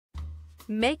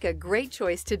Make a great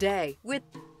choice today with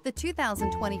the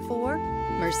 2024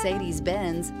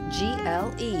 Mercedes-Benz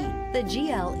GLE. The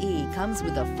GLE comes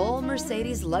with a full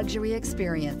Mercedes luxury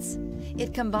experience.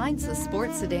 It combines the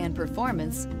sports sedan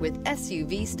performance with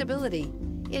SUV stability.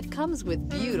 It comes with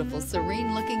beautiful,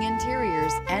 serene-looking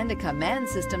interiors and a command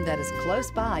system that is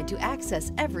close by to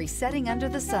access every setting under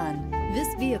the sun.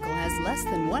 This vehicle has less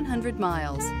than 100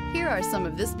 miles. Here are some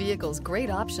of this vehicle's great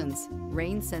options: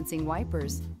 rain-sensing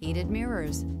wipers, heated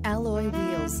mirrors, alloy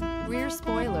wheels, rear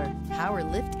spoiler, power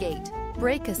liftgate,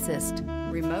 brake assist,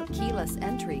 remote keyless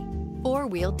entry,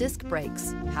 four-wheel disc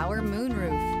brakes, power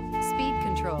moonroof, speed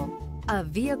control. A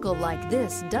vehicle like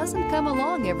this doesn't come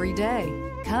along every day.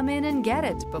 Come in and get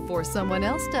it before someone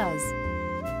else does.